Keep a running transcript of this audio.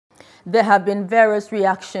There have been various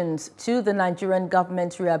reactions to the Nigerian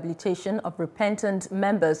government's rehabilitation of repentant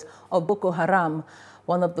members of Boko Haram.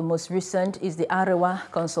 One of the most recent is the Arewa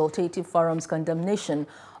Consultative Forum's condemnation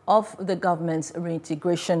of the government's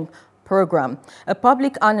reintegration program. A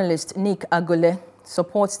public analyst, Nick Agule,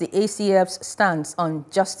 supports the ACF's stance on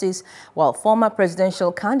justice, while former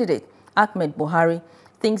presidential candidate Ahmed Buhari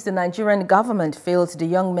thinks the Nigerian government failed the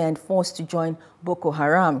young men forced to join Boko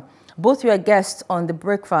Haram. Both were guests on the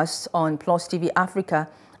breakfast on Plus TV Africa,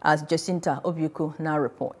 as Jacinta Obiuku now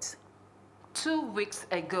reports. 2 weeks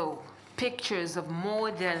ago, pictures of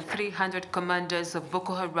more than 300 commanders of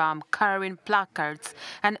Boko Haram carrying placards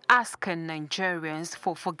and asking Nigerians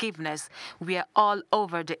for forgiveness were all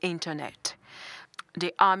over the internet.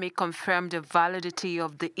 The army confirmed the validity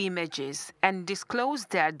of the images and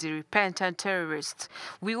disclosed that the repentant terrorists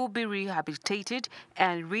will be rehabilitated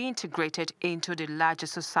and reintegrated into the larger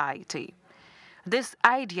society. This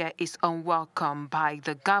idea is unwelcome by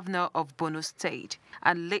the governor of Borno State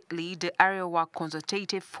and lately the Arewa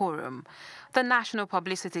Consultative Forum. The National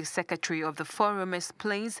Publicity Secretary of the forum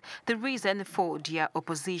explains the reason for their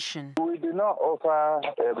opposition. We do not offer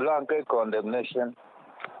a blanket condemnation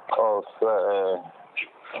of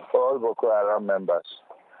all Boko Haram members.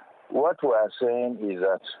 What we are saying is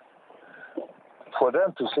that for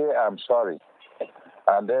them to say, "I'm sorry,"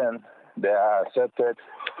 and then they are accepted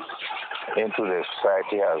into the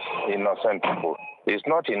society as innocent people, is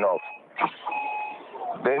not enough.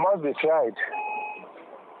 They must be tried.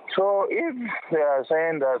 So if they are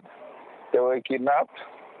saying that they were kidnapped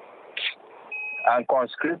and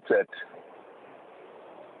conscripted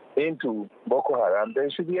into Boko Haram, there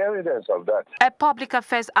should be evidence of that. A public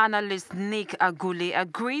affairs analyst, Nick Agule,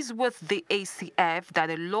 agrees with the ACF that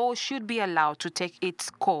the law should be allowed to take its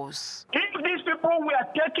course. If these people were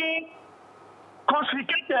taken,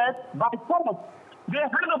 confiscated by force, they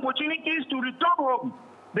had opportunities to return home.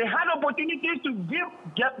 They had opportunities to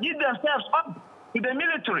give themselves up to the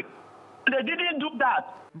military. They didn't do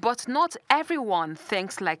that. But not everyone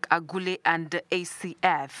thinks like Agule and the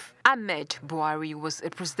ACF. Ahmed Buhari was a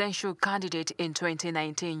presidential candidate in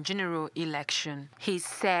 2019 general election. He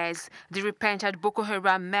says the repentant Boko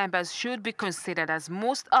Haram members should be considered, as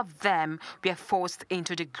most of them were forced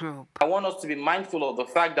into the group. I want us to be mindful of the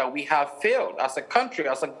fact that we have failed as a country,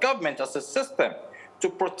 as a government, as a system to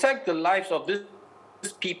protect the lives of these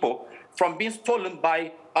people from being stolen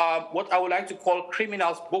by what I would like to call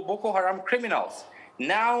criminals, Boko Haram criminals.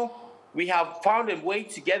 Now we have found a way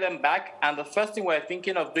to get them back, and the first thing we're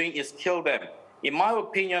thinking of doing is kill them. In my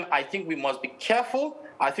opinion, I think we must be careful.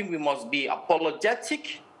 I think we must be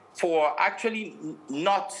apologetic for actually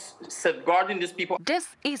not safeguarding these people.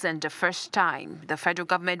 This isn't the first time the federal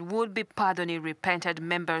government would be pardoning repentant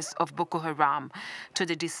members of Boko Haram, to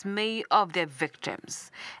the dismay of their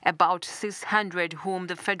victims. About 600 whom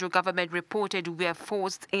the federal government reported were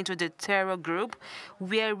forced into the terror group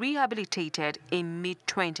were rehabilitated in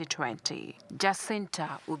mid-2020.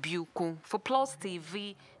 Jacinta Obiuku for Plus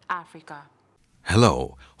TV Africa.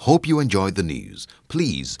 Hello, hope you enjoyed the news.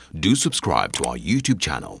 Please do subscribe to our YouTube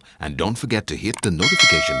channel and don't forget to hit the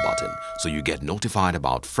notification button so you get notified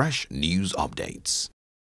about fresh news updates.